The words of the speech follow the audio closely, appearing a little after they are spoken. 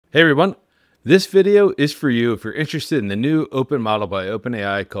Hey everyone, this video is for you if you're interested in the new open model by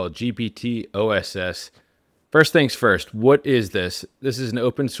OpenAI called GPT-OSS. First things first, what is this? This is an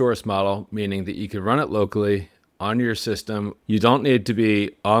open source model, meaning that you can run it locally on your system. You don't need to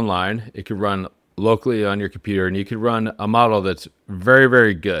be online. It can run locally on your computer, and you can run a model that's very,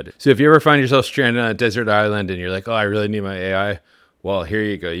 very good. So if you ever find yourself stranded on a desert island and you're like, oh, I really need my AI, well, here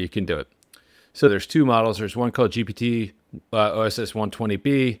you go, you can do it. So there's two models. There's one called GPT-OSS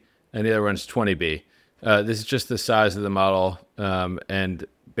 20B, and the other one's 20B. This is just the size of the model, and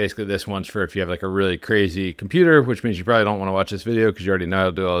basically this one's for if you have like a really crazy computer, which means you probably don't want to watch this video because you already know how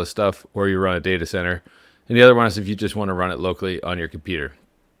to do all this stuff, or you run a data center. And the other one is if you just want to run it locally on your computer.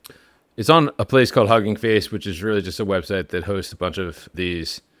 It's on a place called Hugging Face, which is really just a website that hosts a bunch of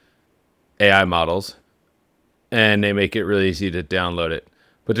these AI models, and they make it really easy to download it.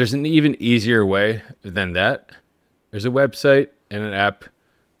 But there's an even easier way than that. There's a website and an app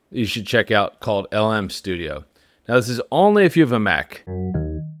you should check out called LM Studio. Now, this is only if you have a Mac.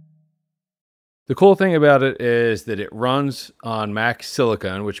 The cool thing about it is that it runs on Mac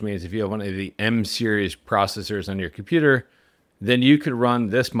Silicon, which means if you have one of the M series processors on your computer, then you could run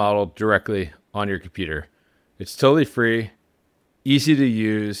this model directly on your computer. It's totally free, easy to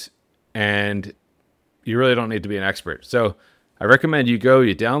use, and you really don't need to be an expert. So I recommend you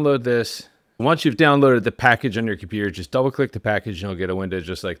download this. Once you've downloaded the package on your computer, just double click the package and you'll get a window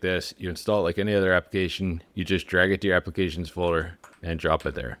just like this. You install it like any other application. You just drag it to your applications folder and drop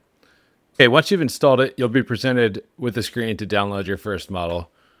it there. Okay, once you've installed it, you'll be presented with a screen to download your first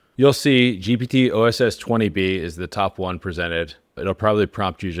model. You'll see GPT-OSS 20B is the top one presented. It'll probably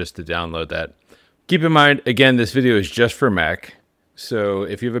prompt you just to download that. Keep in mind, again, this video is just for Mac. So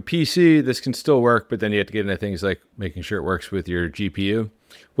if you have a PC, this can still work, but then you have to get into things like making sure it works with your GPU.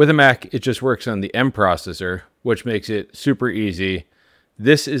 With a Mac, it just works on the M processor, which makes it super easy.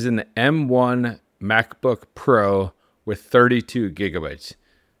 This is an M1 MacBook Pro with 32 gigabytes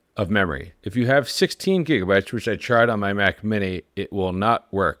of memory. If you have 16 gigabytes, which I tried on my Mac Mini, it will not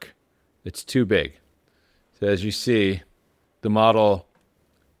work. It's too big. So as you see, the model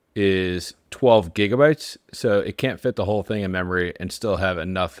is 12 gigabytes, so it can't fit the whole thing in memory and still have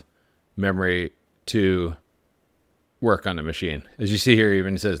enough memory to work on the machine. As you see here,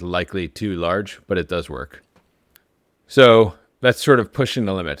 even it says likely too large, but it does work. So that's sort of pushing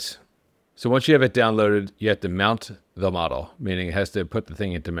the limits. So once you have it downloaded, you have to mount the model, meaning it has to put the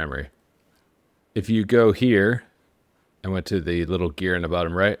thing into memory. If you go here, I went to the little gear in the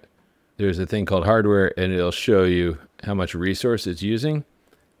bottom right, there's a thing called hardware, and it'll show you how much resource it's using.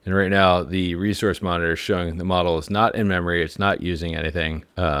 And right now, the resource monitor is showing the model is not in memory. It's not using anything.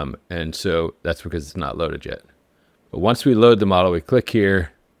 And so that's because it's not loaded yet. But once we load the model, we click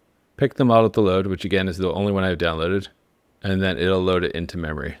here, pick the model to load, which again is the only one I've downloaded, and then it'll load it into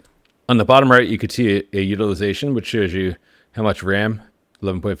memory. On the bottom right, you could see a utilization, which shows you how much RAM,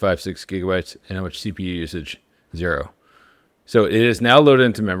 11.56 gigabytes, and how much CPU usage, 0. So it is now loaded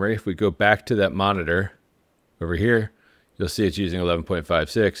into memory. If we go back to that monitor over here, you'll see it's using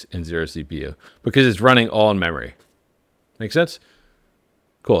 11.56 and 0 CPU because it's running all in memory. Make sense?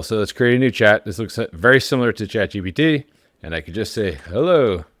 Cool. So let's create a new chat. This looks very similar to ChatGPT, and I could just say,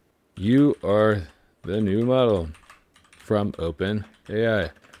 hello, you are the new model from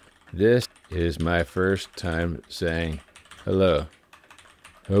OpenAI. This is my first time saying hello.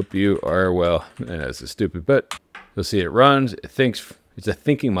 Hope you are well. And that's a stupid, but you'll see it runs. It thinks it's a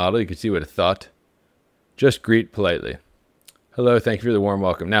thinking model. You can see what it thought. Just greet politely. Hello, thank you for the warm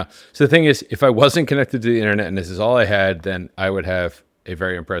welcome. Now, so the thing is, if I wasn't connected to the internet and this is all I had, then I would have a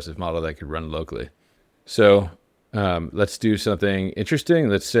very impressive model that could run locally. So let's do something interesting.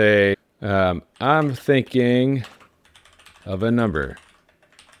 Let's say I'm thinking of a number.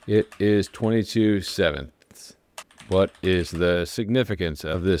 It is 22/7. What is the significance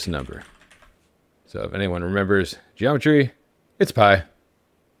of this number? So if anyone remembers geometry, it's pi.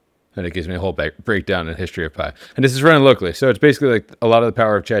 And it gives me a whole breakdown in history of pi. And this is running locally. So it's basically like a lot of the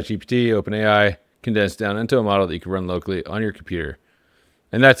power of ChatGPT, OpenAI, condensed down into a model that you can run locally on your computer.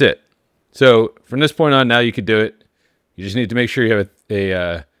 And that's it. So from this point on, now you can do it. You just need to make sure you have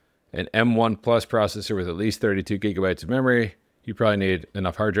an M1 Plus processor with at least 32 gigabytes of memory. You probably need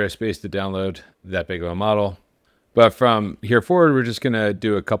enough hard drive space to download that big of a model. But from here forward, we're just going to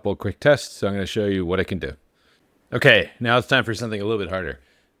do a couple quick tests. So I'm going to show you what it can do. Okay, now it's time for something a little bit harder.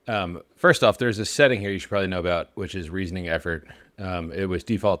 First off, there's a setting here you should probably know about, which is reasoning effort. It was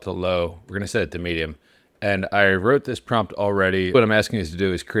default to low. We're going to set it to medium. And I wrote this prompt already. What I'm asking us to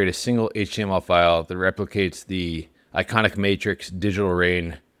do is create a single HTML file that replicates the iconic matrix digital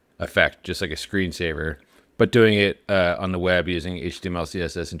rain effect, just like a screensaver, but doing it on the web using HTML,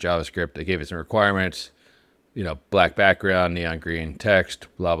 CSS, and JavaScript. I gave it some requirements, black background, neon green text,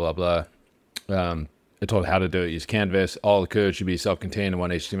 blah, blah, blah. I told it how to do it, use Canvas. All the code should be self-contained in one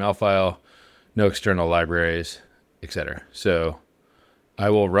HTML file, no external libraries, etc. So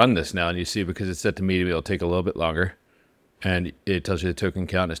I will run this now, and you see, because it's set to medium, it'll take a little bit longer. And it tells you the token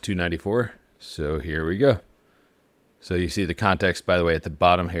count is 294. So here we go. So you see the context, by the way, at the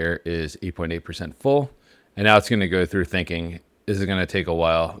bottom here is 8.8% full. And now it's going to go through thinking, this is going to take a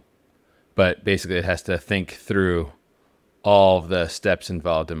while. But basically it has to think through all of the steps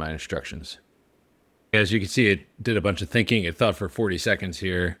involved in my instructions. As you can see, it did a bunch of thinking. It thought for 40 seconds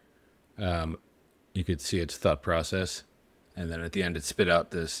here. You could see its thought process. And then at the end, it spit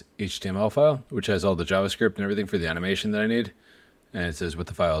out this HTML file, which has all the JavaScript and everything for the animation that I need. And it says what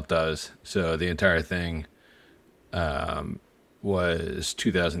the file does. So the entire thing was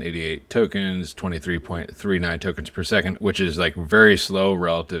 2,088 tokens, 23.39 tokens per second, which is like very slow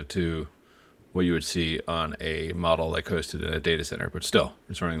relative to what you would see on a model like hosted in a data center, but still,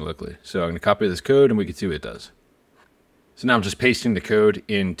 it's running locally. So I'm going to copy this code and we can see what it does. So now I'm just pasting the code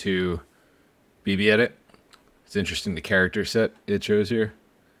into BB Edit. It's interesting, the character set it shows here.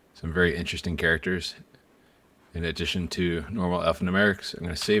 Some very interesting characters in addition to normal alphanumerics. I'm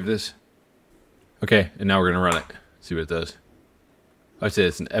going to save this. Okay, and now we're going to run it. See what it does. I'd say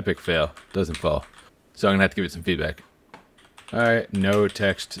it's an epic fail. It doesn't fall. So I'm going to have to give it some feedback. All right, no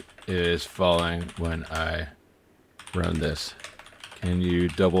text is falling when I run this. Can you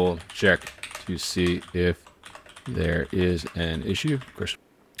double check to see if there is an issue? Of course.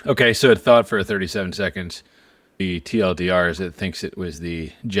 Okay, so it thought for 37 seconds. The TLDR is it thinks it was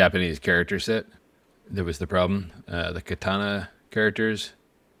the Japanese character set that was the problem. The katana characters.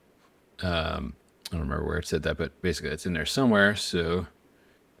 I don't remember where it said that, but basically it's in there somewhere. So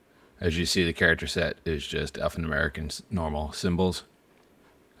as you see, the character set is just alphanumeric and normal symbols.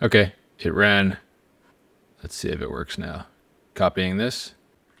 Okay, it ran. Let's see if it works now. Copying this,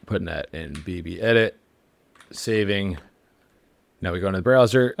 putting that in BB Edit, saving. Now we go into the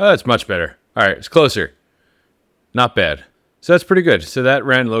browser. Oh, it's much better. All right, it's closer. Not bad. So that's pretty good. So that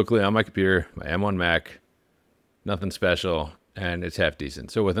ran locally on my computer, my M1 Mac. Nothing special, and it's half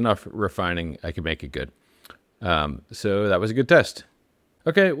decent. So with enough refining, I could make it good. So that was a good test.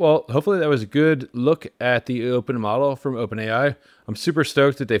 Okay, well, hopefully that was a good look at the open model from OpenAI. I'm super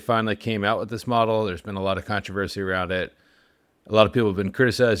stoked that they finally came out with this model. There's been a lot of controversy around it. A lot of people have been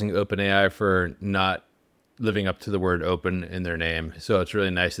criticizing OpenAI for not living up to the word open in their name. So it's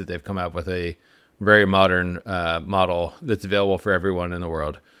really nice that they've come out with a very modern model that's available for everyone in the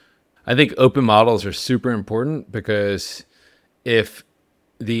world. I think open models are super important because if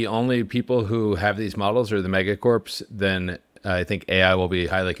the only people who have these models are the megacorps, then I think AI will be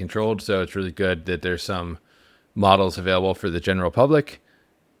highly controlled. So it's really good that there's some models available for the general public.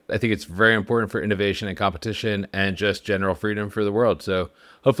 I think it's very important for innovation and competition and just general freedom for the world. So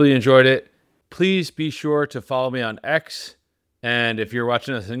hopefully you enjoyed it. Please be sure to follow me on X. And if you're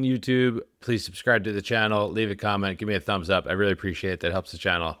watching us on YouTube, please subscribe to the channel, leave a comment, give me a thumbs up. I really appreciate it. That helps the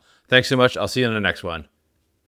channel. Thanks so much. I'll see you in the next one.